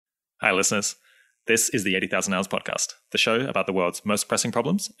Hi, listeners. This is the 80,000 Hours Podcast, the show about the world's most pressing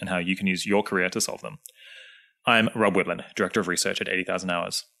problems and how you can use your career to solve them. I'm Rob Whitland, Director of Research at 80,000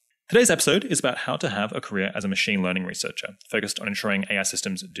 Hours. Today's episode is about how to have a career as a machine learning researcher, focused on ensuring AI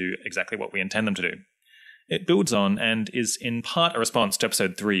systems do exactly what we intend them to do. It builds on and is in part a response to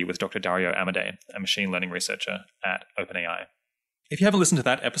episode 3 with Dr. Dario Amodei, a machine learning researcher at OpenAI. If you haven't listened to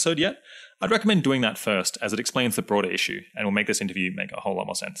that episode yet, I'd recommend doing that first, as it explains the broader issue and will make this interview make a whole lot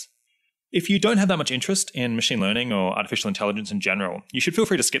more sense. If you don't have that much interest in machine learning or artificial intelligence in general, you should feel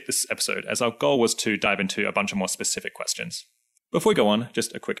free to skip this episode, as our goal was to dive into a bunch of more specific questions. Before we go on,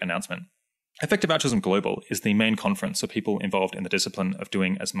 just a quick announcement. Effective Altruism Global is the main conference for people involved in the discipline of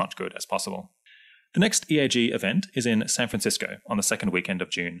doing as much good as possible. The next EAG event is in San Francisco on the second weekend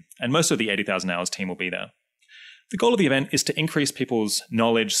of June, and most of the 80,000 Hours team will be there. The goal of the event is to increase people's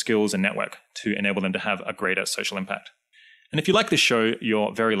knowledge, skills, and network to enable them to have a greater social impact. And if you like this show,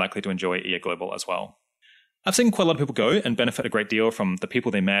 you're very likely to enjoy EA Global as well. I've seen quite a lot of people go and benefit a great deal from the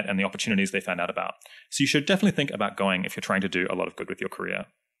people they met and the opportunities they found out about. So you should definitely think about going if you're trying to do a lot of good with your career.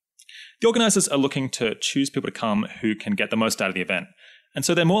 The organizers are looking to choose people to come who can get the most out of the event. And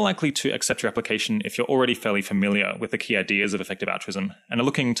so they're more likely to accept your application if you're already fairly familiar with the key ideas of effective altruism and are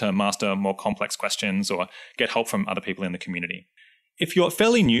looking to master more complex questions or get help from other people in the community. If you're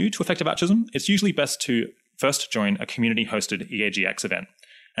fairly new to effective altruism, it's usually best to first join a community-hosted EAGX event.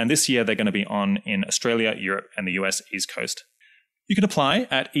 And this year they're going to be on in Australia, Europe, and the US East Coast. You can apply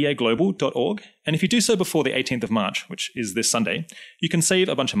at eaglobal.org, and if you do so before the 18th of March, which is this Sunday, you can save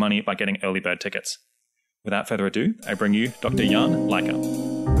a bunch of money by getting early bird tickets. Without further ado, I bring you Dr. Jan Leike.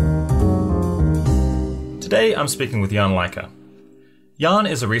 Today I'm speaking with Jan Leike. Jan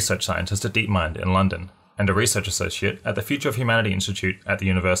is a research scientist at DeepMind in London and a research associate at the Future of Humanity Institute at the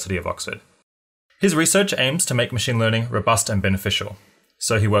University of Oxford. His research aims to make machine learning robust and beneficial.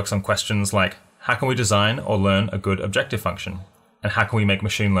 So he works on questions like, how can we design or learn a good objective function? And how can we make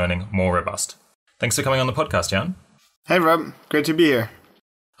machine learning more robust? Thanks for coming on the podcast, Jan. Hey, Rob. Great to be here.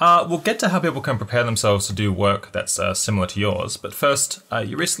 We'll get to how people can prepare themselves to do work that's similar to yours. But first,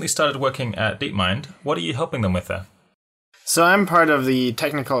 you recently started working at DeepMind. What are you helping them with there? So I'm part of the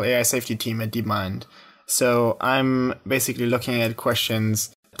technical AI safety team at DeepMind. So I'm basically looking at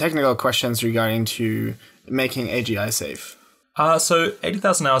technical questions regarding to making AGI safe. So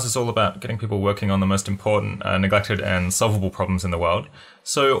 80,000 Hours is all about getting people working on the most important, neglected and solvable problems in the world.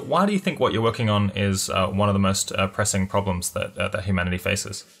 So why do you think what you're working on is one of the most pressing problems that humanity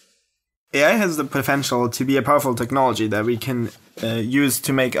faces? AI has the potential to be a powerful technology that we can use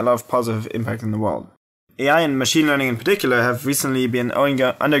to make a lot of positive impact in the world. AI and machine learning in particular have recently been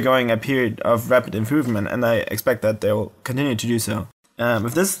undergoing a period of rapid improvement, and I expect that they will continue to do so.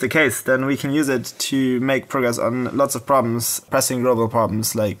 If this is the case, then we can use it to make progress on lots of problems, pressing global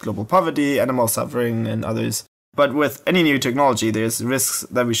problems like global poverty, animal suffering, and others. But with any new technology, there's risks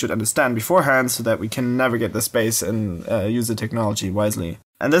that we should understand beforehand so that we can navigate the space and use the technology wisely.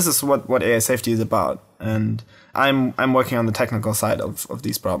 And this is what AI safety is about. And I'm working on the technical side of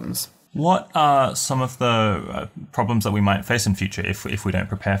these problems. What are some of the problems that we might face in future if we don't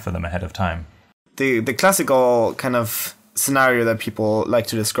prepare for them ahead of time? The classical kind of scenario that people like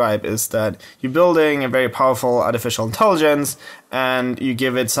to describe is that you're building a very powerful artificial intelligence and you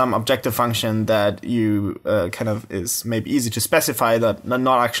give it some objective function that you kind of is maybe easy to specify that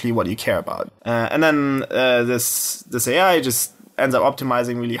not actually what you care about. And then this AI just ends up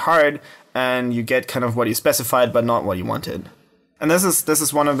optimizing really hard and you get kind of what you specified but not what you wanted. And this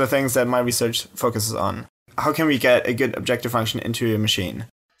is one of the things that my research focuses on. How can we get a good objective function into a machine?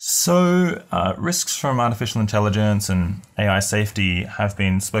 So risks from artificial intelligence and AI safety have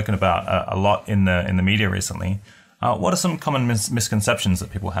been spoken about a lot in the media recently. What are some common misconceptions that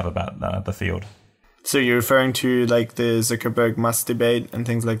people have about the field? So you're referring to like the Zuckerberg-Musk debate and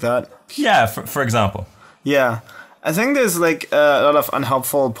things like that? Yeah, for example. Yeah. I think there's like a lot of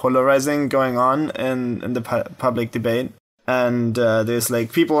unhelpful polarizing going on in the public debate. And there's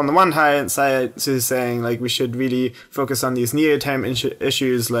like people on the one side saying like we should really focus on these near-term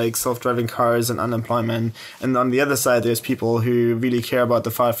issues like self-driving cars and unemployment. And on the other side, there's people who really care about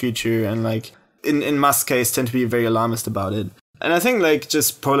the far future and like in Musk's case tend to be very alarmist about it. And I think like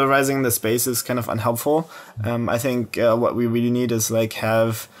just polarizing the space is kind of unhelpful. I think what we really need is like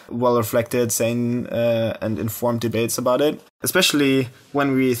have well-reflected, sane and informed debates about it, especially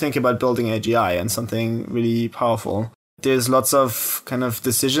when we think about building AGI and something really powerful. There's lots of kind of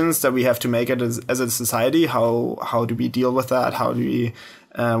decisions that we have to make as a society. How do we deal with that? How do we,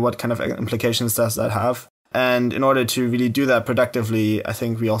 what kind of implications does that have? And in order to really do that productively, I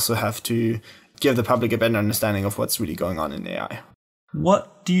think we also have to give the public a better understanding of what's really going on in AI.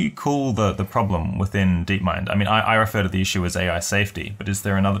 What do you call the problem within DeepMind? I mean, I refer to the issue as AI safety, but is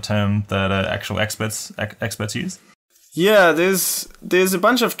there another term that actual experts use? Yeah, there's a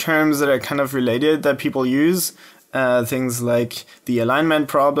bunch of terms that are kind of related that people use. Things like the alignment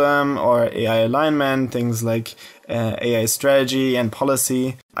problem or AI alignment, things like AI strategy and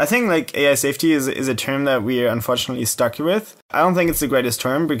policy. I think like AI safety is a term that we are unfortunately stuck with. I don't think it's the greatest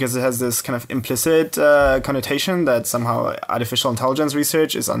term because it has this kind of implicit connotation that somehow artificial intelligence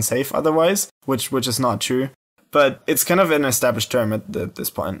research is unsafe otherwise, which is not true. But it's kind of an established term at this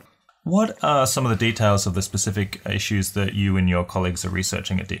point. What are some of the details of the specific issues that you and your colleagues are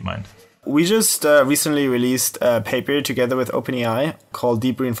researching at DeepMind? We just recently released a paper together with OpenAI called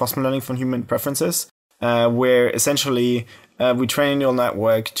Deep Reinforcement Learning from Human Preferences, where essentially we train a neural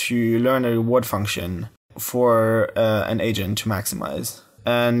network to learn a reward function for an agent to maximize.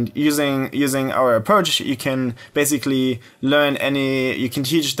 And using our approach, you can basically you can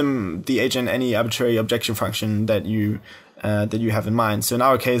teach the agent any arbitrary objection function that you have in mind. So in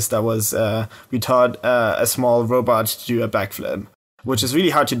our case, that was we taught a small robot to do a backflip, which is really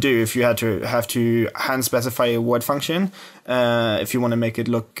hard to do if you have to hand specify a word function if you want to make it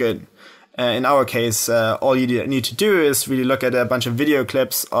look good. In our case, all you need to do is really look at a bunch of video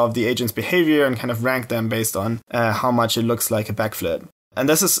clips of the agent's behavior and kind of rank them based on how much it looks like a backflip. And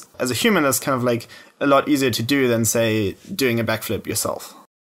this is, as a human, that's kind of like a lot easier to do than, say, doing a backflip yourself.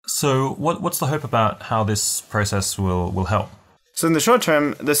 So what's the hope about how this process will help? So in the short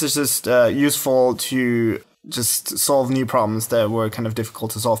term, this is just useful to just solve new problems that were kind of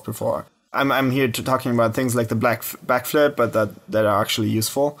difficult to solve before. I'm here talking about things like the backflip, but that are actually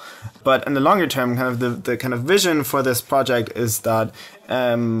useful. But in the longer term, kind of the kind of vision for this project is that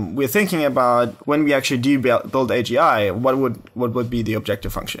we're thinking about when we actually do build AGI, what would be the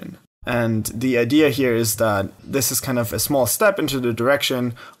objective function? And the idea here is that this is kind of a small step into the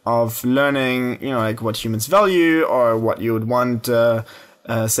direction of learning, like what humans value or what you would want,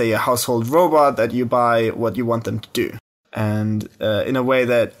 say a household robot that you buy, what you want them to do. And in a way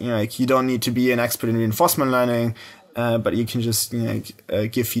that, like you don't need to be an expert in reinforcement learning, but you can just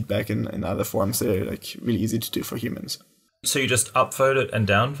give feedback in other forms that are like really easy to do for humans. So you just upvote it and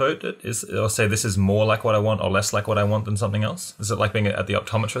downvote it? Or say this is more like what I want or less like what I want than something else? Is it like being at the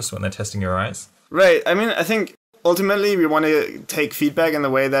optometrist when they're testing your eyes? Right. I mean, I think ultimately we want to take feedback in the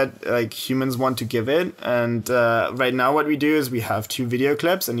way that like humans want to give it. And right now what we do is we have two video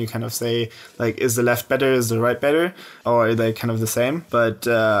clips and you kind of say like, is the left better, is the right better, or are they kind of the same? But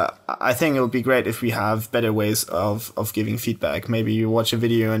I think it would be great if we have better ways of giving feedback. Maybe you watch a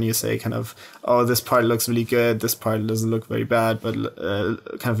video and you say kind of, oh, this part looks really good, this part doesn't look very bad, but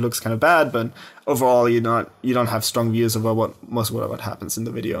kind of looks kind of bad. But overall, you don't have strong views over what happens in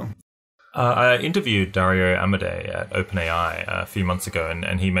the video. I interviewed Dario Amodei at OpenAI a few months ago,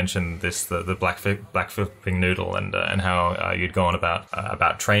 and he mentioned this the blackflipping noodle and how you'd go on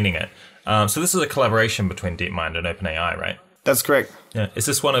about training it. So this is a collaboration between DeepMind and OpenAI, right? That's correct. Yeah. Is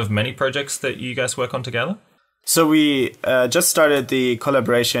this one of many projects that you guys work on together? So we just started the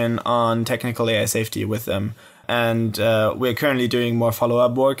collaboration on technical AI safety with them. And we're currently doing more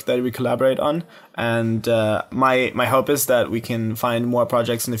follow-up work that we collaborate on. And my hope is that we can find more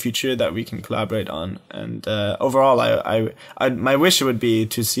projects in the future that we can collaborate on. And overall, I my wish would be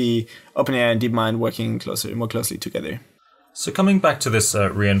to see OpenAI and DeepMind working more closely together. So coming back to this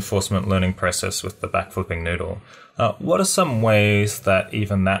reinforcement learning process with the backflipping noodle, what are some ways that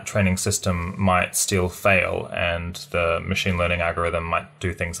even that training system might still fail and the machine learning algorithm might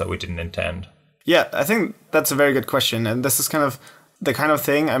do things that we didn't intend? Yeah, I think that's a very good question. And this is kind of the kind of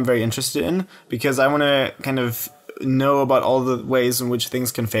thing I'm very interested in because I want to kind of know about all the ways in which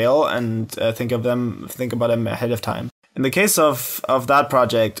things can fail and think about them ahead of time. In the case of that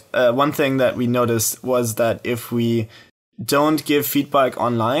project, one thing that we noticed was that if we don't give feedback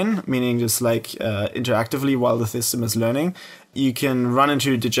online, meaning just like interactively while the system is learning, you can run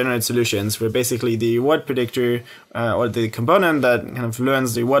into degenerate solutions where basically the reward predictor or the component that kind of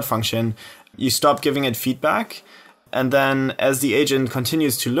learns the reward function, you stop giving it feedback. And then as the agent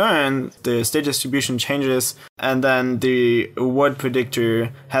continues to learn, the state distribution changes. And then the reward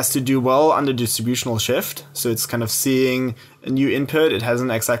predictor has to do well under distributional shift. So it's kind of seeing a new input it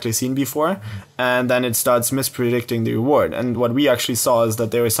hasn't exactly seen before. And then it starts mispredicting the reward. And what we actually saw is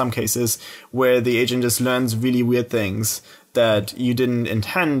that there were some cases where the agent just learns really weird things that you didn't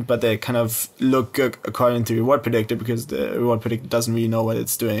intend, but they kind of look good according to the reward predictor because the reward predictor doesn't really know what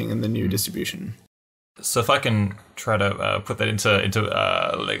it's doing in the new distribution. So if I can try to put that into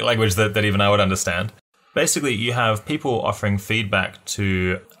language that even I would understand. Basically, you have people offering feedback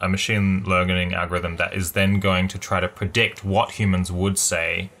to a machine learning algorithm that is then going to try to predict what humans would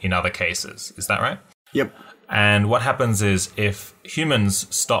say in other cases. Is that right? Yep. And what happens is if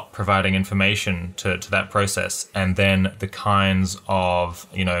humans stop providing information to that process, and then the kinds of,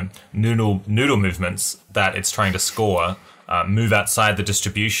 noodle movements that it's trying to score move outside the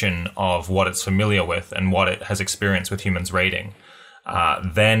distribution of what it's familiar with and what it has experienced with humans rating,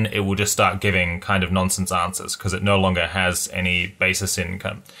 then it will just start giving kind of nonsense answers because it no longer has any basis in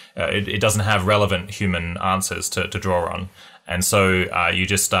it doesn't have relevant human answers to draw on. And so you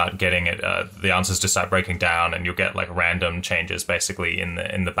just start getting it. The answers just start breaking down, and you'll get like random changes, basically in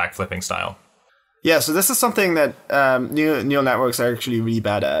the backflipping style. Yeah, so this is something that neural networks are actually really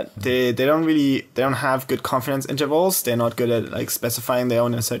bad at. They don't have good confidence intervals. They're not good at like specifying their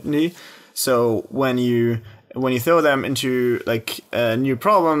own uncertainty. So when you throw them into like a new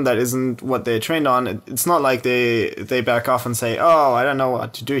problem that isn't what they're trained on, it's not like they back off and say, "Oh, I don't know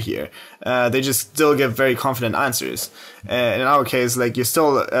what to do here." They just still give very confident answers. In our case, like you're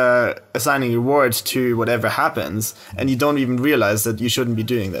still assigning rewards to whatever happens, and you don't even realize that you shouldn't be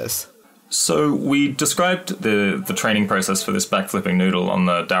doing this. So we described the training process for this backflipping noodle on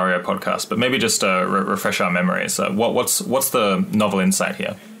the Dario podcast, but maybe just refresh our memories. What's the novel insight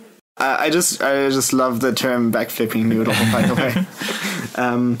here? I just love the term backflipping noodle, by the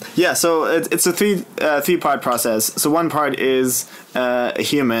way. So it's a three-part process. So one part is a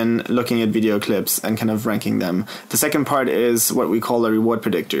human looking at video clips and kind of ranking them. The second part is what we call a reward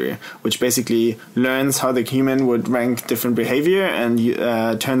predictor, which basically learns how the human would rank different behavior and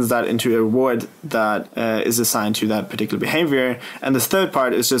turns that into a reward that is assigned to that particular behavior. And the third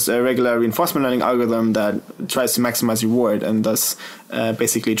part is just a regular reinforcement learning algorithm that tries to maximize reward and thus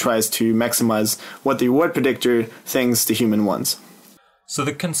basically tries to maximize what the reward predictor thinks the human wants. So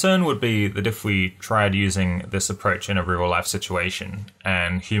the concern would be that if we tried using this approach in a real life situation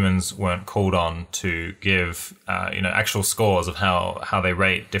and humans weren't called on to give actual scores of how they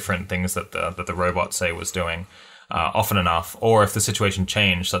rate different things that the robot say was doing often enough, or if the situation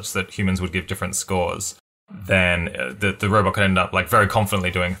changed such that humans would give different scores, then the robot could end up like very confidently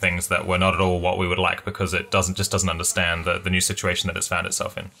doing things that were not at all what we would like because it doesn't understand the new situation that it's found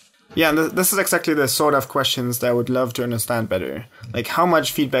itself in. Yeah, and this is exactly the sort of questions that I would love to understand better. Like, how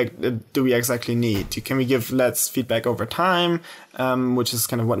much feedback do we exactly need? Can we give less feedback over time, which is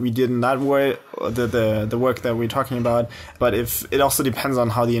kind of what we did in that work, the work that we're talking about. But if it also depends on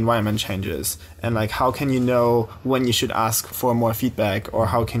how the environment changes, and like how can you know when you should ask for more feedback, or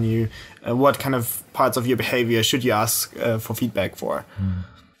how can you, what kind of parts of your behavior should you ask for feedback for?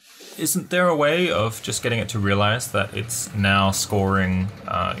 Isn't there a way of just getting it to realize that it's now scoring,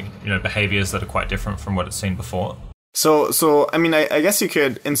 behaviors that are quite different from what it's seen before? So I mean, I guess you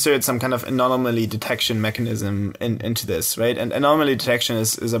could insert some kind of anomaly detection mechanism into this, right? And anomaly detection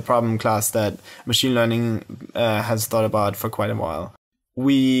is a problem class that machine learning has thought about for quite a while.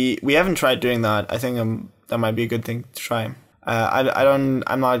 We haven't tried doing that. I think that might be a good thing to try.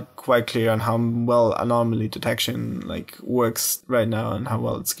 I'm not quite clear on how well anomaly detection like works right now and how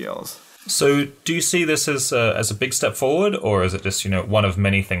well it scales. So do you see this as a big step forward, or is it just one of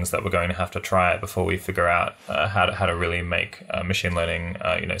many things that we're going to have to try before we figure out how to really make machine learning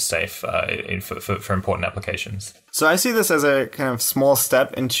safe for important applications? So I see this as a kind of small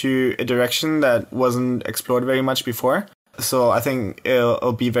step into a direction that wasn't explored very much before. So I think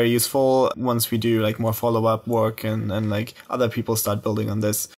it'll be very useful once we do like more follow-up work and like other people start building on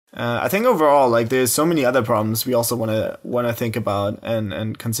this. I think overall, like there's so many other problems we also want to think about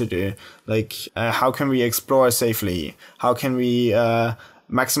and consider, like how can we explore safely? How can we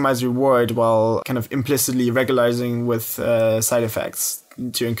maximize reward while kind of implicitly regularizing with side effects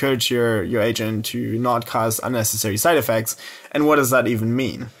to encourage your agent to not cause unnecessary side effects? And what does that even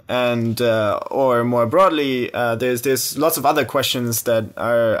mean? And or more broadly, there's lots of other questions that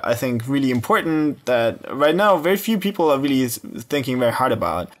are, I think, really important that right now very few people are really thinking very hard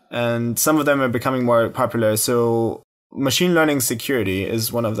about, and some of them are becoming more popular. So machine learning security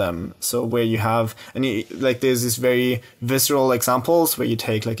is one of them. So where you have, there's these very visceral examples where you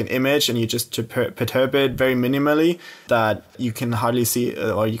take like an image and you just perturb it very minimally that you can hardly see,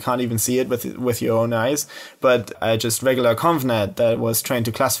 or you can't even see it with your own eyes. But just regular ConvNet that was trained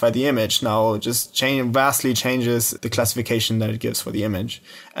to classify the image now just vastly changes the classification that it gives for the image.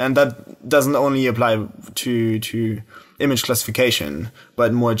 And that doesn't only apply to image classification,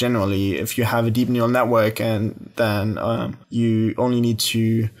 but more generally, if you have a deep neural network and then you only need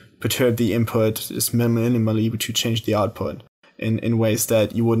to perturb the input just minimally to change the output in ways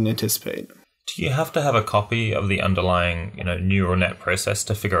that you wouldn't anticipate. Do you have to have a copy of the underlying, neural net process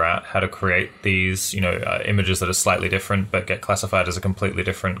to figure out how to create these, images that are slightly different but get classified as a completely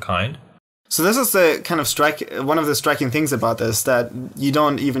different kind? So this is the kind of one of the striking things about this, that you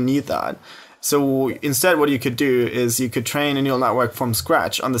don't even need that. So instead, what you could do is you could train a neural network from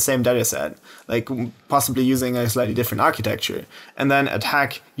scratch on the same data set, like possibly using a slightly different architecture, and then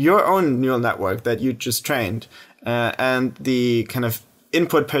attack your own neural network that you just trained, and the kind of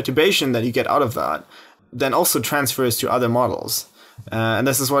input perturbation that you get out of that then also transfers to other models. And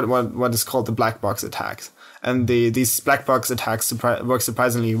this is what is called the black box attacks. And these black box attacks work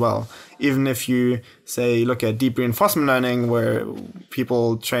surprisingly well. Even if you, say, look at deep reinforcement learning, where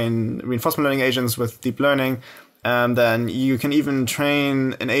people train reinforcement learning agents with deep learning, then you can even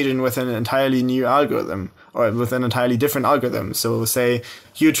train an agent with an entirely new algorithm or with an entirely different algorithm. So say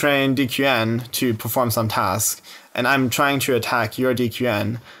you train DQN to perform some task, and I'm trying to attack your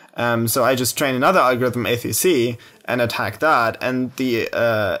DQN. So I just train another algorithm, ACC, and attack that, and the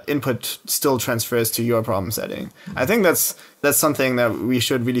input still transfers to your problem setting. I think that's something that we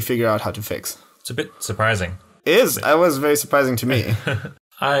should really figure out how to fix. It's a bit surprising. It is. It was very surprising to me.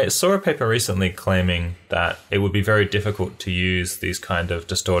 I saw a paper recently claiming that it would be very difficult to use these kind of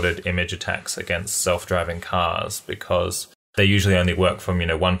distorted image attacks against self-driving cars because they usually only work from,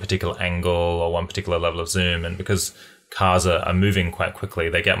 one particular angle or one particular level of zoom, and because cars are moving quite quickly,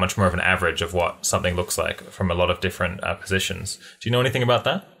 they get much more of an average of what something looks like from a lot of different positions. Do you know anything about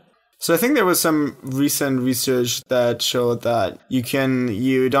that? So I think there was some recent research that showed that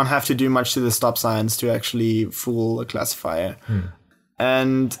you don't have to do much to the stop signs to actually fool a classifier.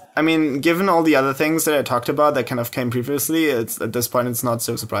 And I mean, given all the other things that I talked about that kind of came previously, at this point it's not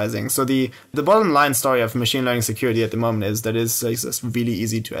so surprising. So the bottom line story of machine learning security at the moment is that it's just really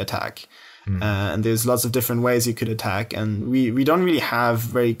easy to attack. And there's lots of different ways you could attack, and we don't really have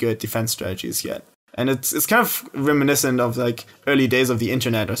very good defense strategies yet. And it's kind of reminiscent of like early days of the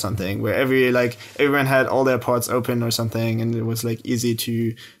internet or something, where everyone had all their ports open or something, and it was like easy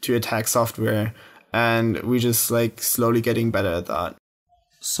to attack software, and we just like slowly getting better at that.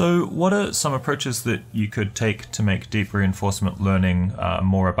 So what are some approaches that you could take to make deep reinforcement learning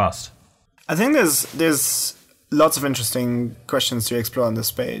more robust? I think there's lots of interesting questions to explore in this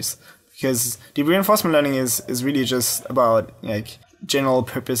space. Because deep reinforcement learning is really just about like general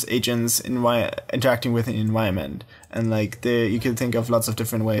purpose agents interacting with an environment, and like you can think of lots of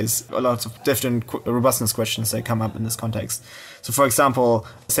different ways, lots of different robustness questions that come up in this context. So, for example,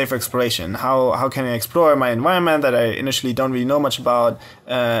 safer exploration. How can I explore my environment that I initially don't really know much about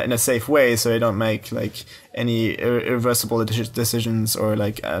in a safe way, so I don't make like any irreversible decisions or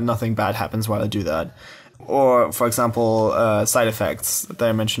like nothing bad happens while I do that. Or, for example, side effects that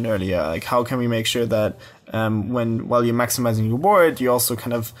I mentioned earlier. Like, how can we make sure that while you're maximizing your reward, you also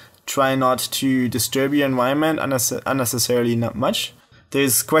kind of try not to disturb your environment unnecessarily not much.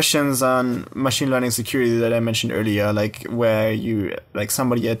 There's questions on machine learning security that I mentioned earlier, like where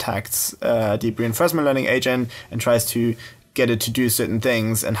somebody attacks a deep reinforcement learning agent and tries to get it to do certain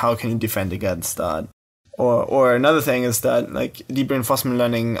things, and how can you defend against that? Or another thing is that like deep reinforcement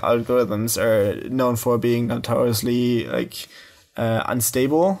learning algorithms are known for being notoriously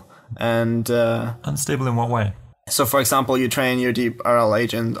unstable and unstable in what way? So, for example, you train your deep RL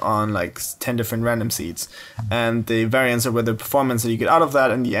agent on like 10 different random seeds, and the variance over the performance that you get out of that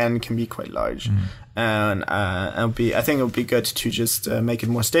in the end can be quite large. And I think it would be good to just make it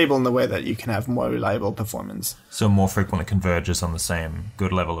more stable in the way that you can have more reliable performance. So more frequently converges on the same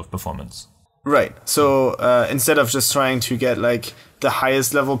good level of performance. Right. So instead of just trying to get like the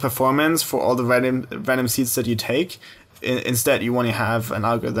highest level performance for all the random seeds that you take, instead you want to have an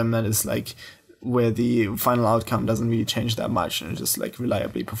algorithm that is like where the final outcome doesn't really change that much and it just like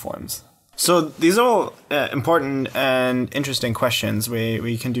reliably performs. So these are all important and interesting questions where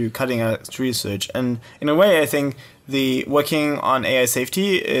you can do cutting edge research. And in a way, I think the working on AI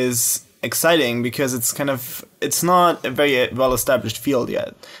safety is exciting because it's not a very well established field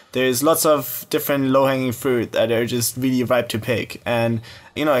yet. There's lots of different low-hanging fruit that are just really ripe to pick, and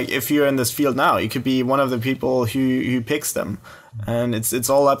if you're in this field now, you could be one of the people who picks them, and it's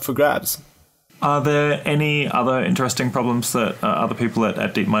all up for grabs. Are there any other interesting problems that other people at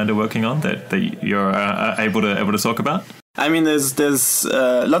DeepMind are working on that you're able to talk about? I mean, there's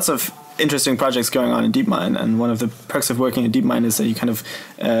lots of interesting projects going on in DeepMind, and one of the perks of working at DeepMind is that you kind of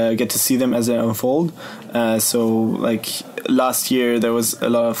get to see them as they unfold. So like last year there was a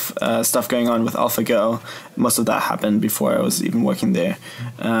lot of stuff going on with AlphaGo. Most of that happened before I was even working there.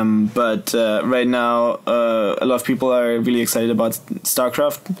 But right now a lot of people are really excited about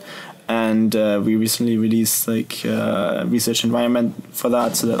StarCraft. And we recently released like a research environment for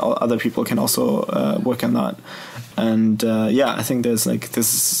that so that other people can also work on that. And I think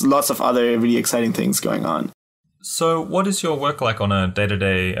there's lots of other really exciting things going on. So what is your work like on a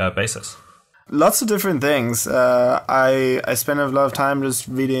day-to-day basis? Lots of different things. I spend a lot of time just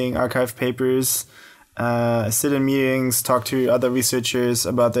reading archive papers, sit in meetings, talk to other researchers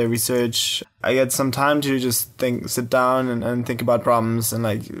about their research. I get some time to just sit down and think about problems and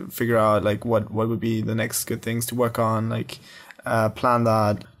like figure out like what would be the next good things to work on, like plan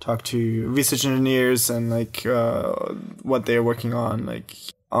that, talk to research engineers and like what they're working on, like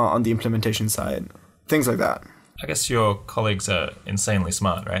on the implementation side, things like that. I guess your colleagues are insanely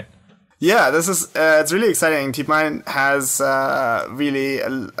smart, right? Yeah, this is it's really exciting. DeepMind has really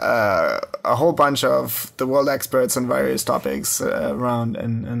a whole bunch of the world experts on various topics around,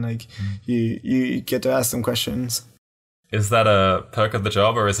 and like you get to ask them questions. Is that a perk of the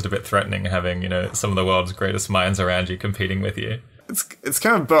job, or is it a bit threatening having some of the world's greatest minds around you competing with you? It's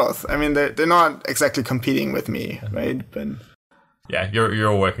kind of both. I mean, they're not exactly competing with me, right? But yeah,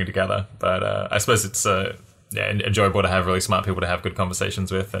 you're all working together. But I suppose it's enjoyable to have really smart people to have good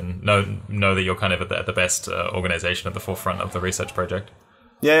conversations with, and know that you're kind of at the best organization at the forefront of the research project.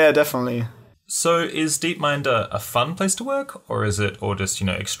 Yeah, definitely. So is DeepMind a fun place to work, or is it all just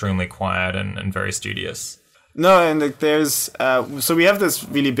extremely quiet and very studious? No, and like there's so we have this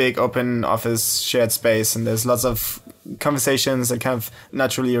really big open office shared space, and there's lots of conversations that kind of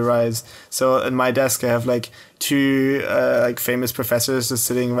naturally arise. So at my desk I have like two like famous professors just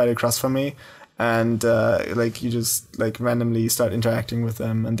sitting right across from me. And like you just like randomly start interacting with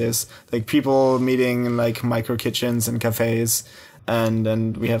them, and there's like people meeting in like micro kitchens and cafes,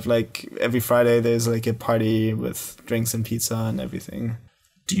 and we have like every Friday there's like a party with drinks and pizza and everything.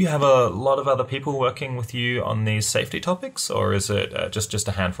 Do you have a lot of other people working with you on these safety topics, or is it just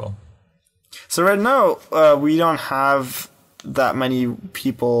a handful? So right now we don't have that many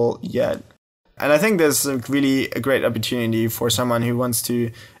people yet, and I think there's really a great opportunity for someone who wants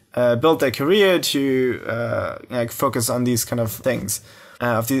to build their career to like focus on these kind of things,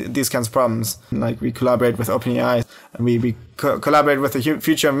 these kinds of problems. Like we collaborate with OpenAI, and we collaborate with the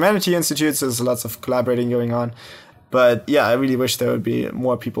Future of Humanity Institute. So there's lots of collaborating going on. But yeah, I really wish there would be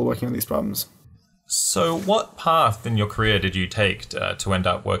more people working on these problems. So what path in your career did you take to end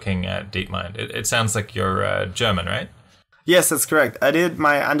up working at DeepMind? It sounds like you're German, right? Yes, that's correct. I did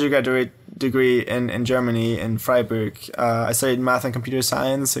my undergraduate degree in Germany, in Freiburg. I studied math and computer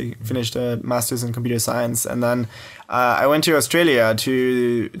science. I finished a master's in computer science. And then I went to Australia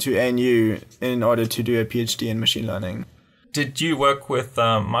to ANU in order to do a PhD in machine learning. Did you work with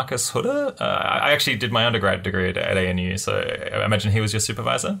Markus Hutter? I actually did my undergrad degree at ANU, so I imagine he was your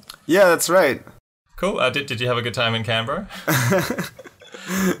supervisor? Yeah, that's right. Cool. Did you have a good time in Canberra?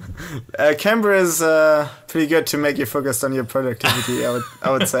 Canberra is pretty good to make you focused on your productivity, I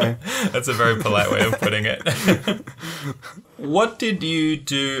would say. That's a very polite way of putting it. What did you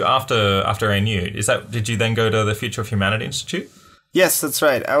do after ANU? Did you then go to the Future of Humanity Institute? Yes, that's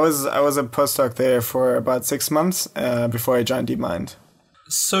right. I was a postdoc there for about 6 months before I joined DeepMind.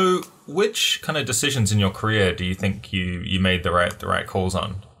 So, which kind of decisions in your career do you think you made the right calls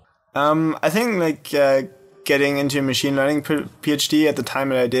on? I think like getting into a machine learning PhD at the time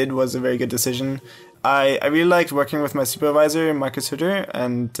that I did was a very good decision. I really liked working with my supervisor, Markus Hutter,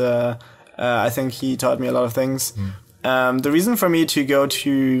 and I think he taught me a lot of things. The reason for me to go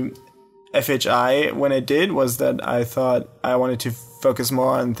to FHI when I did was that I thought I wanted to focus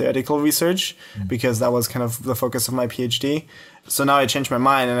more on theoretical research because that was kind of the focus of my PhD. So now I changed my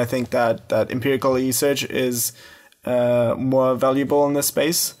mind, and I think that empirical research is more valuable in this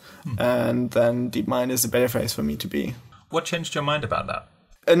space, and then DeepMind is a better place for me to be. What changed your mind about that?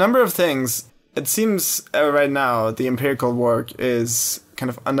 A number of things. It seems right now the empirical work is kind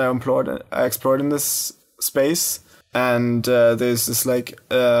of explored in this space. And there's just like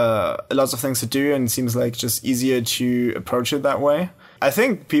lots of things to do, and it seems like just easier to approach it that way. I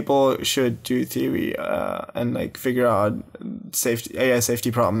think people should do theory and like figure out AI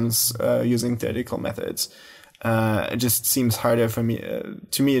safety problems using theoretical methods. It just seems harder for me.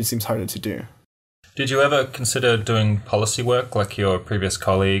 To me, it seems harder to do. Did you ever consider doing policy work like your previous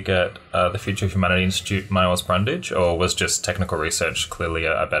colleague at the Future of Humanity Institute, Miles Brundage, or was just technical research clearly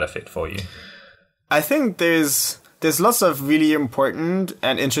a better fit for you? I think there's lots of really important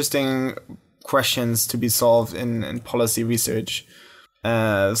and interesting questions to be solved in policy research.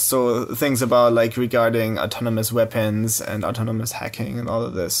 So things about like regarding autonomous weapons and autonomous hacking and all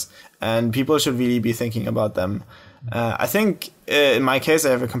of this. And people should really be thinking about them. I think in my case,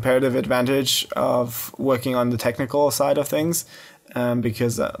 I have a comparative advantage of working on the technical side of things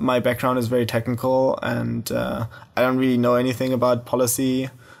because my background is very technical and I don't really know anything about policy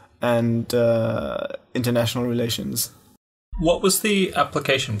and international relations. What was the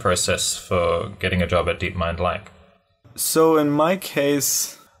application process for getting a job at DeepMind like? So in my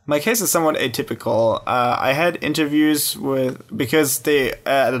case is somewhat atypical. I had interviews because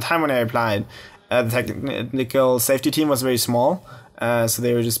at the time when I applied, the technical safety team was very small. So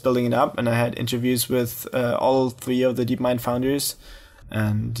they were just building it up, and I had interviews with all 3 of the DeepMind founders.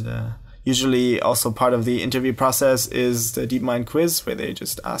 And usually also part of the interview process is the DeepMind quiz, where they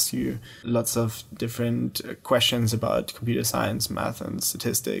just ask you lots of different questions about computer science, math, and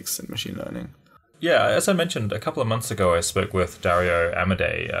statistics, and machine learning. Yeah, as I mentioned, a couple of months ago, I spoke with Dario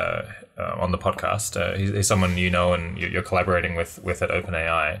Amodei on the podcast. He's someone you know and you're collaborating with at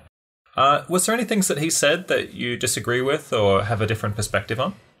OpenAI. Was there any things that he said that you disagree with or have a different perspective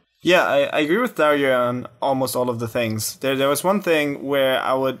on? Yeah, I agree with Dario on almost all of the things. There was one thing where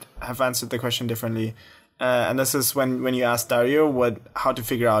I would have answered the question differently. And this is when you asked Dario how to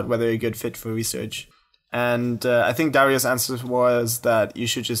figure out whether you're a good fit for research. And I think Dario's answer was that you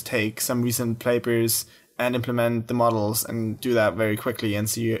should just take some recent papers and implement the models and do that very quickly and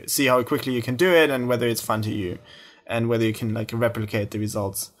see how quickly you can do it and whether it's fun to you and whether you can replicate the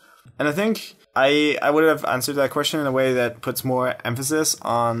results. And I think I would have answered that question in a way that puts more emphasis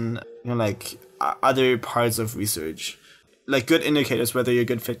on other parts of research. Like good indicators whether you're a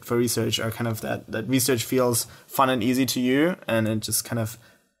good fit for research are kind of that research feels fun and easy to you, and it just kind of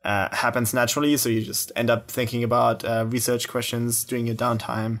happens naturally. So you just end up thinking about research questions during your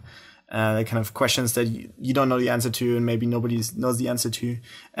downtime, kind of questions that you don't know the answer to and maybe nobody knows the answer to.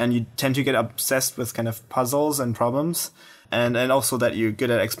 And you tend to get obsessed with kind of puzzles and problems. And also that you're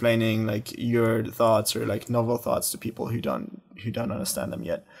good at explaining your thoughts or novel thoughts to people who don't understand them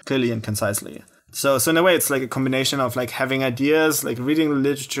yet clearly and concisely. So in a way, it's like a combination of having ideas, reading the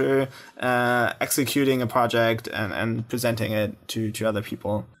literature, executing a project, and presenting it to other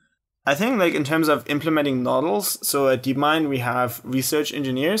people. I think in terms of implementing models, so at DeepMind we have research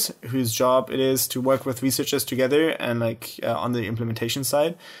engineers whose job it is to work with researchers together and on the implementation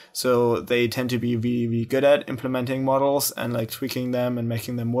side. So they tend to be really, really good at implementing models and tweaking them and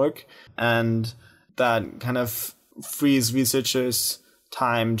making them work. And that kind of frees researchers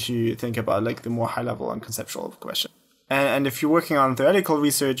time to think about the more high level and conceptual questions. And if you're working on theoretical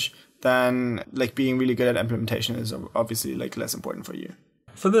research, then being really good at implementation is obviously less important for you.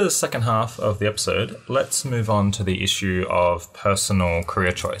 For the second half of the episode, let's move on to the issue of personal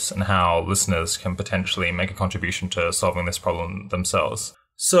career choice and how listeners can potentially make a contribution to solving this problem themselves.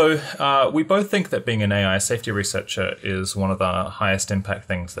 So we both think that being an AI safety researcher is one of the highest impact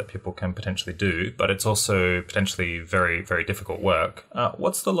things that people can potentially do, but it's also potentially very, very difficult work.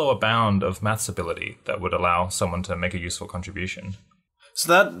 What's the lower bound of maths ability that would allow someone to make a useful contribution?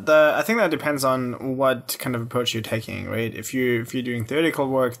 So I think that depends on what kind of approach you're taking, right? If you're doing theoretical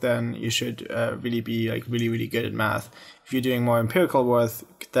work, then you should really be really, really good at math. If you're doing more empirical work,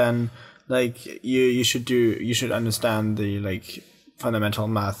 then you should understand the fundamental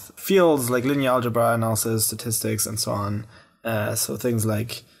math fields like linear algebra, analysis, statistics, and so on. So things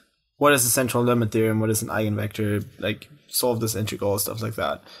like what is the central limit theorem, what is an eigenvector, solve this integral, stuff like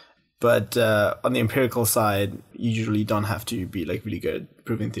that. But on the empirical side, you usually don't have to be really good at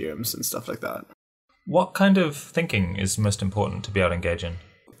proving theorems and stuff like that. What kind of thinking is most important to be able to engage in?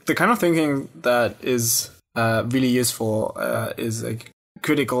 The kind of thinking that is really useful is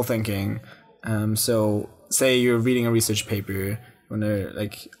critical thinking. So say you're reading a research paper, you want to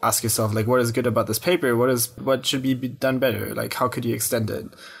ask yourself what is good about this paper? What should be done better? How could you extend it?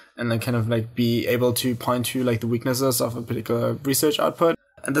 And kind of be able to point to the weaknesses of a particular research output.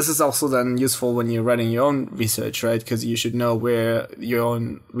 And this is also then useful when you're running your own research, right? Because you should know where your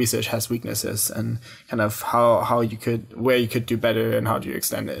own research has weaknesses and kind of where you could do better and how do you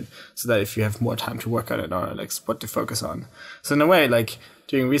extend it, so that if you have more time to work on it or what to focus on. So in a way,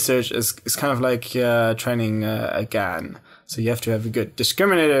 doing research is kind of like training a GAN. So you have to have a good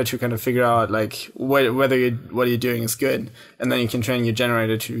discriminator to kind of figure out whether what you're doing is good, and then you can train your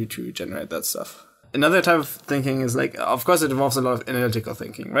generator to generate that stuff. Another type of thinking is of course it involves a lot of analytical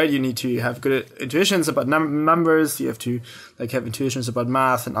thinking, right? You need to have good intuitions about numbers. You have to have intuitions about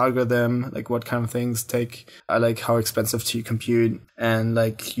math and algorithm, what kind of things take, how expensive to compute, and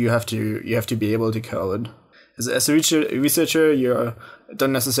you have to be able to code. As a researcher, you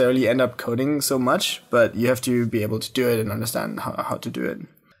don't necessarily end up coding so much, but you have to be able to do it and understand how to do it.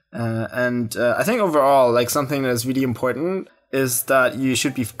 And I think overall, something that is really important is that you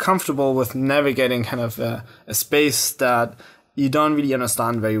should be comfortable with navigating kind of a space that you don't really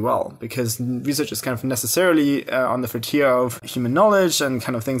understand very well, because research is kind of necessarily on the frontier of human knowledge and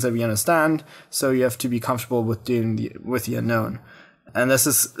kind of things that we understand. So you have to be comfortable with dealing with the unknown. And this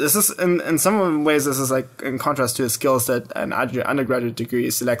is in some ways, this is like in contrast to the skills that an undergraduate degree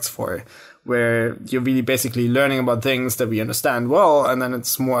selects for, where you're really basically learning about things that we understand well, and then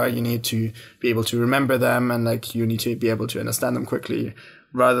it's more you need to be able to remember them, and like you need to be able to understand them quickly,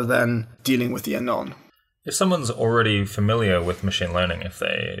 rather than dealing with the unknown. If someone's already familiar with machine learning, if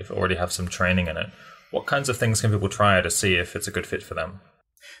they already have some training in it, what kinds of things can people try to see if it's a good fit for them?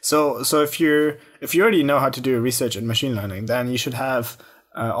 So if you already know how to do research in machine learning, then you should have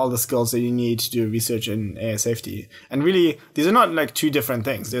all the skills that you need to do research in AI safety. And really, these are not like two different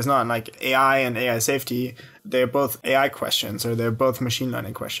things. There's not like AI and AI safety. They're both AI questions, or they're both machine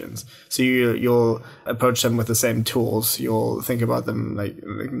learning questions. So you'll approach them with the same tools. You'll think about them like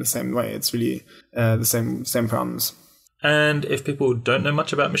in the same way. It's really the same problems. And if people don't know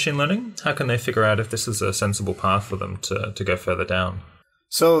much about machine learning, how can they figure out if this is a sensible path for them to go further down?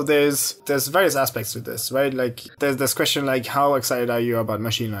 So there's various aspects to this, right? Like there's this question like, how excited are you about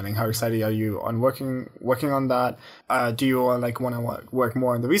machine learning? How excited are you on working on that? Do you want to work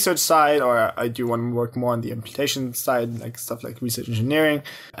more on the research side, or do you want to work more on the implementation side, like stuff like research engineering?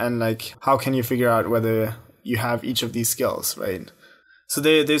 And like, how can you figure out whether you have each of these skills, right? So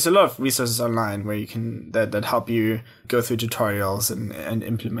there's a lot of resources online where you can that help you go through tutorials and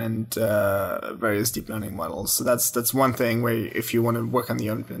implement various deep learning models. So that's one thing where if you want to work on the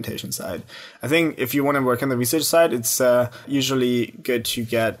implementation side. I think if you want to work on the research side, it's usually good to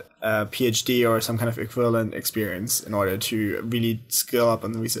get a PhD or some kind of equivalent experience in order to really skill up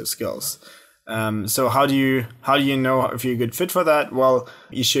on the research skills. So how do you know if you're a good fit for that? Well,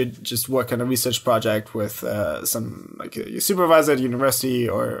 you should just work on a research project with some like your supervisor at university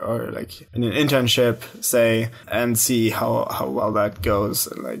or like in an internship, say, and see how well that goes,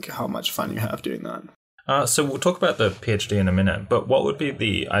 and like how much fun you have doing that. So we'll talk about the PhD in a minute, but what would be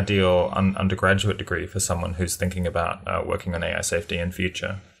the ideal undergraduate degree for someone who's thinking about working on AI safety in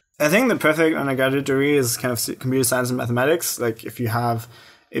future? I think the perfect undergraduate degree is kind of computer science and mathematics. Like if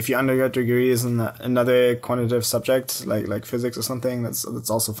your undergrad degree is in another quantitative subject, like physics or something, that's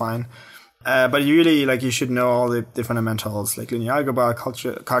also fine. But you should know all the fundamentals, like linear algebra,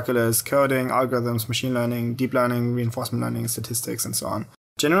 calculus, coding, algorithms, machine learning, deep learning, reinforcement learning, statistics, and so on.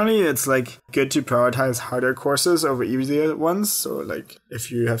 Generally, it's like good to prioritize harder courses over easier ones. So like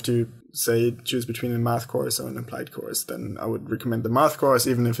if you have to say choose between a math course or an applied course, then I would recommend the math course,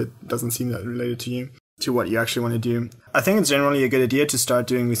 even if it doesn't seem that related to what you actually want to do. I think it's generally a good idea to start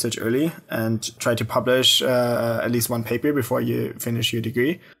doing research early and try to publish at least one paper before you finish your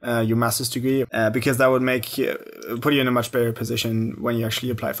degree, your master's degree, because that would put you in a much better position when you actually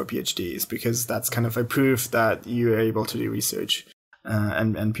apply for PhDs, because that's kind of a proof that you are able to do research,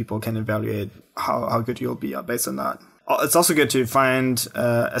 and people can evaluate how good you'll be based on that. It's also good to find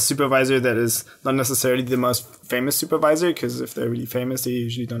a supervisor that is not necessarily the most famous supervisor, because if they're really famous, they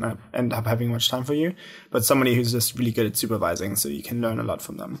usually don't end up having much time for you, but somebody who's just really good at supervising, so you can learn a lot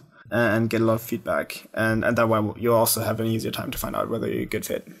from them and get a lot of feedback. And that way you'll also have an easier time to find out whether you're a good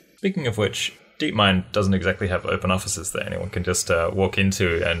fit. Speaking of which, DeepMind doesn't exactly have open offices that anyone can just walk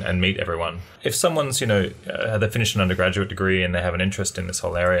into and meet everyone. If someone's, they finished an undergraduate degree and they have an interest in this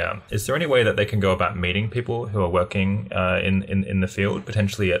whole area, is there any way that they can go about meeting people who are working in the field,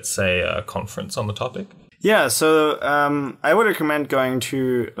 potentially at, say, a conference on the topic? Yeah, so I would recommend going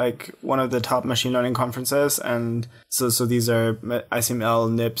to like one of the top machine learning conferences, and so these are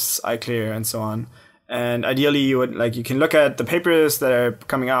ICML, NIPS, iClear, and so on. And ideally, you can look at the papers that are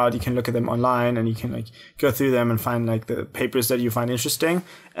coming out. You can look at them online, and you can go through them and find the papers that you find interesting.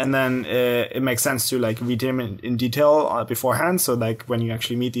 And then it makes sense to read them in detail beforehand. So when you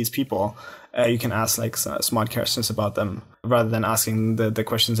actually meet these people, you can ask smart questions about them rather than asking the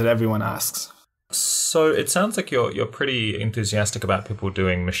questions that everyone asks. So it sounds like you're pretty enthusiastic about people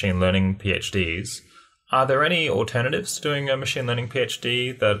doing machine learning PhDs. Are there any alternatives to doing a machine learning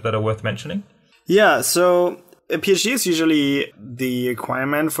PhD that are worth mentioning? Yeah, so a PhD is usually the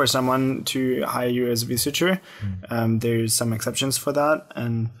requirement for someone to hire you as a researcher. There's some exceptions for that,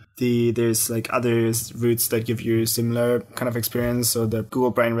 and there's other routes that give you similar kind of experience. So the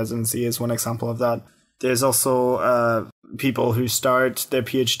Google Brain residency is one example of that. There's also people who start their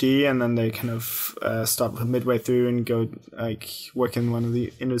PhD and then they kind of stop midway through and go work in one of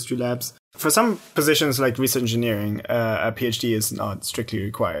the industry labs. For some positions like research engineering, a PhD is not strictly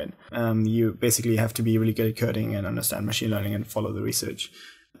required. You basically have to be really good at coding and understand machine learning and follow the research.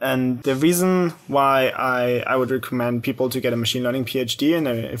 And the reason why I would recommend people to get a machine learning PhD, and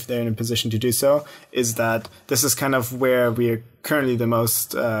if they're in a position to do so, is that this is kind of where we are currently the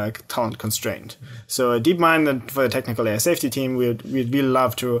most talent constrained. So at DeepMind, for the technical AI safety team, we'd really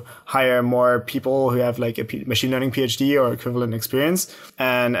love to hire more people who have like a machine learning PhD or equivalent experience,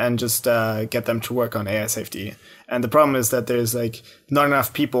 and just get them to work on AI safety. And the problem is that there's like not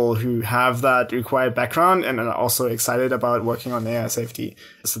enough people who have that required background and are also excited about working on AI safety,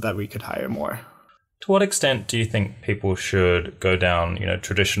 so that we could hire more. To what extent do you think people should go down,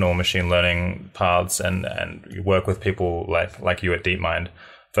 traditional machine learning paths and work with people like you at DeepMind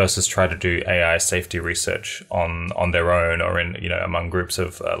versus try to do AI safety research on their own or in among groups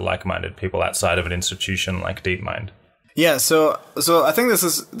of like-minded people outside of an institution like DeepMind? Yeah, so I think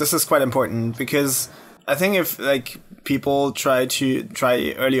this is quite important, because I think if like people try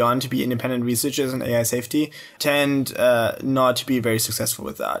early on to be independent researchers in AI safety, tend not to be very successful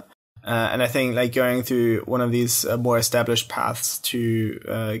with that. And I think like going through one of these more established paths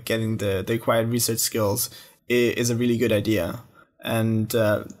to getting the required research skills is a really good idea. And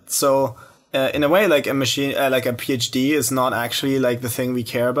so in a way, like a PhD is not actually like the thing we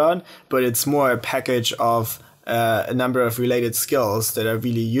care about, but it's more a package of a number of related skills that are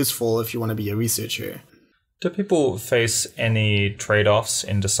really useful if you want to be a researcher. Do people face any trade-offs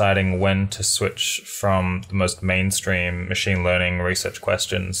in deciding when to switch from the most mainstream machine learning research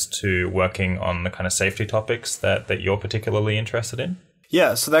questions to working on the kind of safety topics that you're particularly interested in?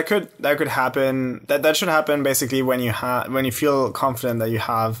 Yeah, so that could happen. That should happen basically when you feel confident that you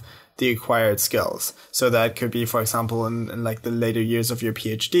have the acquired skills. So that could be, for example, in like the later years of your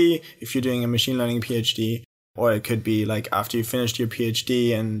PhD, if you're doing a machine learning PhD. Or it could be like after you finished your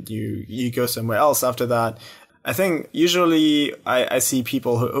PhD and you go somewhere else after that. I think usually I see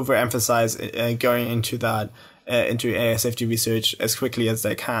people who overemphasize going into AI safety research as quickly as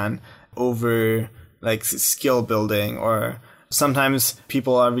they can over like skill building, or sometimes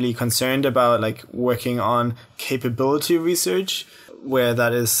people are really concerned about like working on capability research, where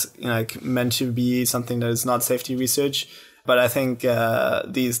that is like meant to be something that is not safety research. But I think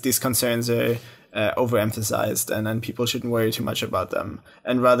these concerns are overemphasized, and then people shouldn't worry too much about them,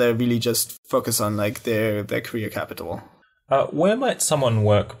 and rather really just focus on like their career capital. Where might someone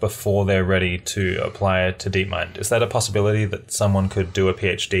work before they're ready to apply to DeepMind? Is that a possibility that someone could do a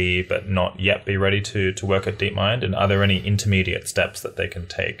PhD but not yet be ready to work at DeepMind? And are there any intermediate steps that they can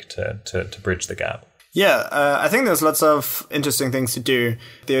take to bridge the gap? Yeah, I think there's lots of interesting things to do.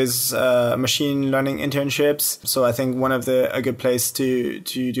 There's machine learning internships. So I think one of a good place to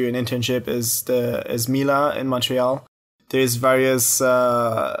do an internship is Mila in Montreal. There's various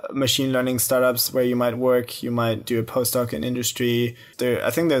machine learning startups where you might work. You might do a postdoc in industry.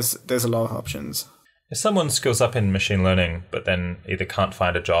 I think there's a lot of options. If someone skills up in machine learning, but then either can't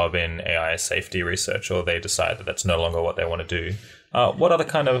find a job in AI safety research, or they decide that that's no longer what they want to do, what other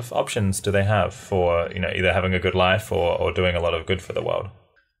kind of options do they have for either having a good life or doing a lot of good for the world?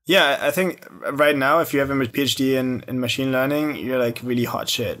 Yeah, I think right now, if you have a PhD in machine learning, you're like really hot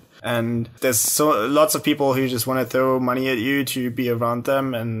shit. And there's lots of people who just want to throw money at you to be around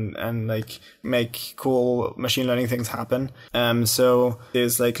them and like make cool machine learning things happen. So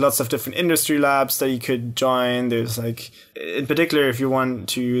there's like lots of different industry labs that you could join. There's like, in particular, if you want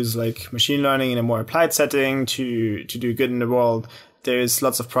to use like machine learning in a more applied setting to do good in the world, there's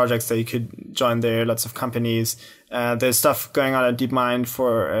lots of projects that you could join there, lots of companies. There's stuff going on at DeepMind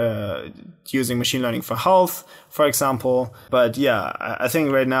for using machine learning for health, for example. But yeah, I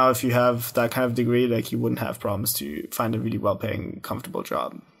think right now, if you have that kind of degree, like you wouldn't have problems to find a really well-paying, comfortable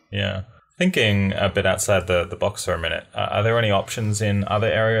job. Yeah. Thinking a bit outside the box for a minute, are there any options in other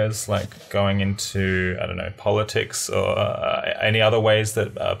areas, like going into, I don't know, politics, or any other ways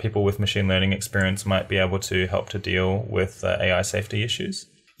that people with machine learning experience might be able to help to deal with AI safety issues?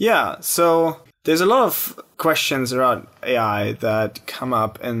 Yeah, so there's a lot of questions around AI that come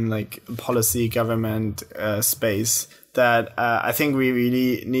up in like policy government space that I think we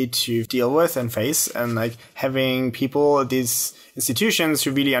really need to deal with and face, and like having people at these institutions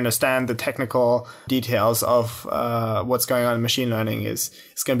who really understand the technical details of what's going on in machine learning is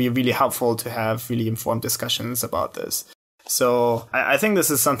going to be really helpful to have really informed discussions about this. So I think this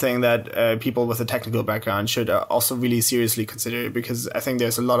is something that people with a technical background should also really seriously consider, because I think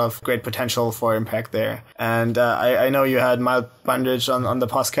there's a lot of great potential for impact there. And I know you had Miles Bundridge on the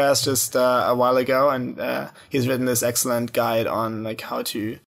podcast just a while ago, and he's written this excellent guide on like how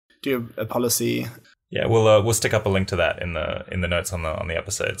to do a policy. Yeah, we'll stick up a link to that in the notes on the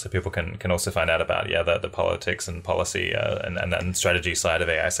episode, so people can also find out about the politics and policy and strategy side of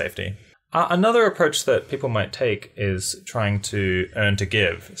AI safety. Another approach that people might take is trying to earn to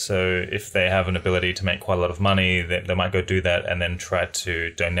give. So if they have an ability to make quite a lot of money, they might go do that and then try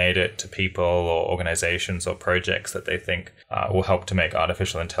to donate it to people or organizations or projects that they think will help to make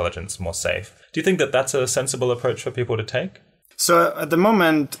artificial intelligence more safe. Do you think that that's a sensible approach for people to take? So at the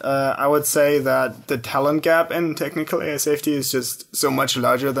moment, I would say that the talent gap in technical AI safety is just so much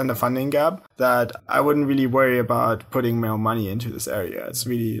larger than the funding gap that I wouldn't really worry about putting more money into this area. It's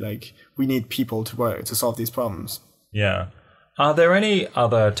really like we need people to work to solve these problems. Yeah. Are there any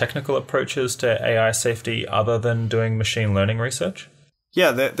other technical approaches to AI safety other than doing machine learning research?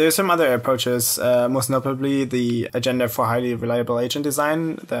 Yeah, there's some other approaches, most notably the Agenda for Highly Reliable Agent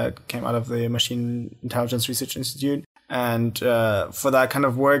Design that came out of the Machine Intelligence Research Institute. And for that kind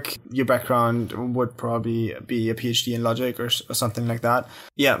of work, your background would probably be a PhD in logic or something like that.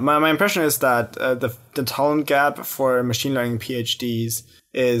 Yeah, my impression is that the talent gap for machine learning PhDs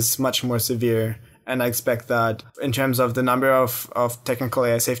is much more severe. And I expect that in terms of the number of technical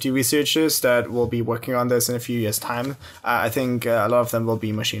AI safety researchers that will be working on this in a few years' time, I think a lot of them will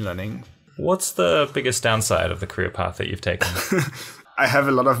be machine learning. What's the biggest downside of the career path that you've taken? I have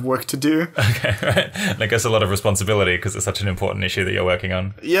a lot of work to do. Okay, right. And I guess a lot of responsibility because it's such an important issue that you're working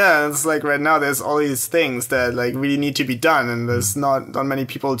on. Yeah, it's like right now there's all these things that like really need to be done and there's not many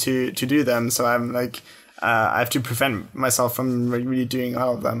people to do them. So I'm like, I have to prevent myself from really doing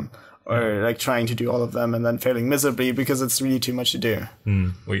all of them or like trying to do all of them and then failing miserably because it's really too much to do.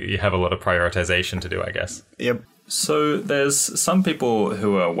 Well, you have a lot of prioritization to do, I guess. Yep. So there's some people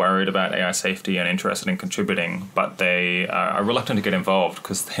who are worried about AI safety and interested in contributing, but they are reluctant to get involved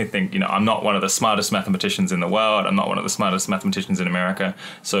because they think, I'm not one of the smartest mathematicians in the world. I'm not one of the smartest mathematicians in America.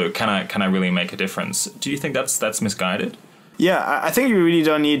 So can I really make a difference? Do you think that's misguided? Yeah, I think you really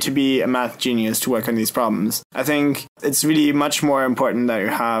don't need to be a math genius to work on these problems. I think it's really much more important that you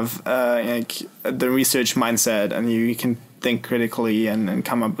have like the research mindset and you can think critically and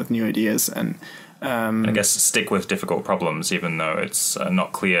come up with new ideas and I guess stick with difficult problems, even though it's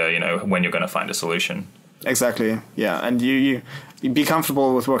not clear, when you're going to find a solution. Exactly. Yeah. And you be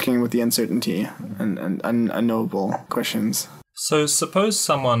comfortable with working with the uncertainty and unknowable questions. So suppose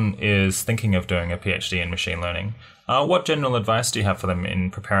someone is thinking of doing a PhD in machine learning. What general advice do you have for them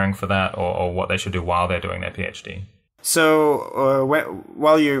in preparing for that or what they should do while they're doing their PhD? So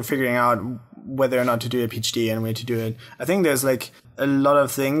while you're figuring out whether or not to do a PhD and where to do it, I think there's like a lot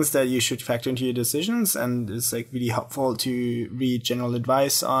of things that you should factor into your decisions, and it's like really helpful to read general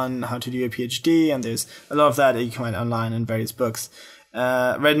advice on how to do a PhD, and there's a lot of that you can find online in various books.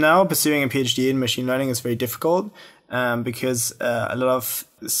 Right now, pursuing a PhD in machine learning is very difficult because a lot of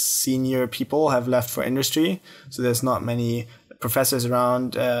senior people have left for industry, so there's not many professors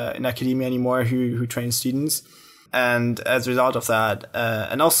around in academia anymore who train students. And as a result of that,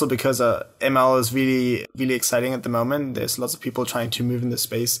 and also because ML is really, really exciting at the moment, there's lots of people trying to move in this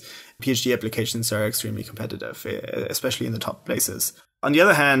space. PhD applications are extremely competitive, especially in the top places. On the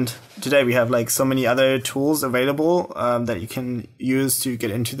other hand, today we have like so many other tools available that you can use to get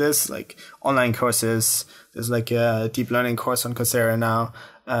into this, like online courses. There's like a deep learning course on Coursera now.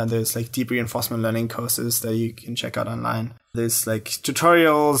 There's like deep reinforcement learning courses that you can check out online. There's like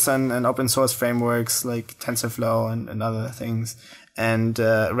tutorials and open source frameworks like TensorFlow and other things. And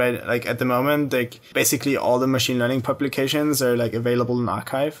right, like at the moment, like basically all the machine learning publications are like available in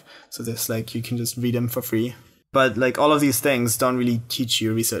archive. So there's like you can just read them for free. But like all of these things don't really teach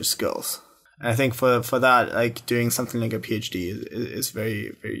you research skills. And I think for that, like doing something like a PhD is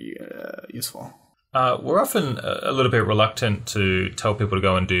very, very useful. We're often a little bit reluctant to tell people to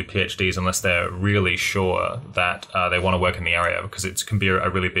go and do PhDs unless they're really sure that they want to work in the area because it can be a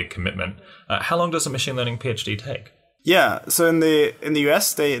really big commitment. How long does a machine learning PhD take? Yeah, so in the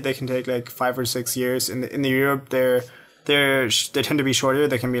US they can take like 5 or 6 years. In Europe they tend to be shorter.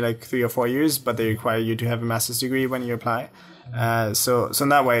 They can be like 3 or 4 years, but they require you to have a master's degree when you apply. So in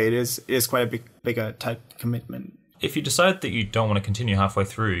that way it is quite a bigger type commitment. If you decide that you don't want to continue halfway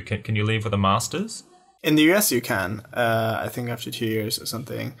through, can you leave with a master's? In the US, you can. I think after 2 years or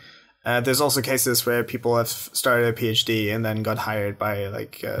something. There's also cases where people have started a PhD and then got hired by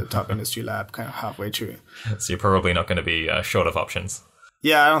like a top industry lab kind of halfway through. So you're probably not going to be short of options.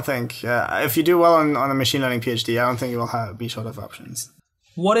 Yeah, I don't think. If you do well on a machine learning PhD, I don't think you will be short of options.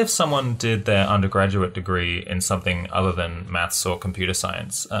 What if someone did their undergraduate degree in something other than maths or computer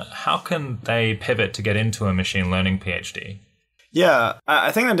science? How can they pivot to get into a machine learning PhD? Yeah,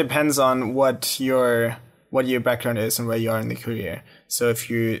 I think that depends on what your background is and where you are in the career. So if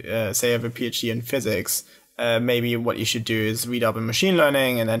you say you have a PhD in physics, maybe what you should do is read up in machine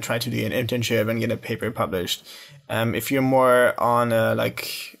learning and then try to do an internship and get a paper published. If you're more on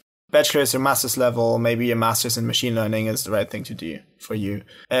like bachelor's or master's level, maybe a master's in machine learning is the right thing to do for you.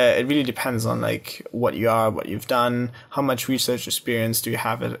 It really depends on like what you are, what you've done, how much research experience do you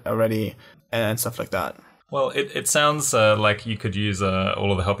have it already, and stuff like that. Well, it sounds like you could use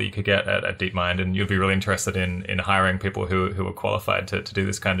all of the help that you could get at DeepMind, and you'd be really interested in hiring people who are qualified to do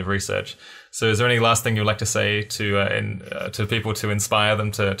this kind of research. So is there any last thing you'd like to say to people to inspire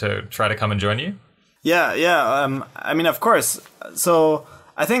them to try to come and join you? Yeah. I mean, of course. So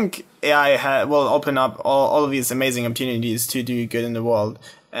I think AI will open up all of these amazing opportunities to do good in the world.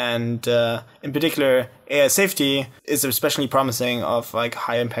 And in particular, AI safety is especially promising of like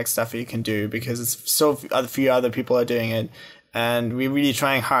high impact stuff you can do because it's so few other people are doing it. And we're really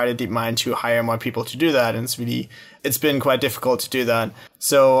trying hard at DeepMind to hire more people to do that. And it's been quite difficult to do that.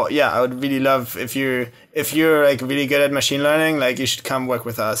 So yeah, I would really love if you're like really good at machine learning, like you should come work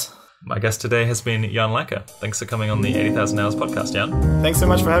with us. My guest today has been Jan Leike. Thanks for coming on the 80,000 Hours podcast, Jan. Thanks so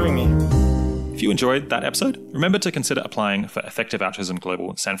much for having me. If you enjoyed that episode, remember to consider applying for effective vouchers in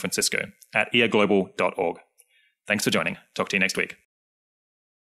Global San Francisco at eaglobal.org. Thanks for joining. Talk to you next week.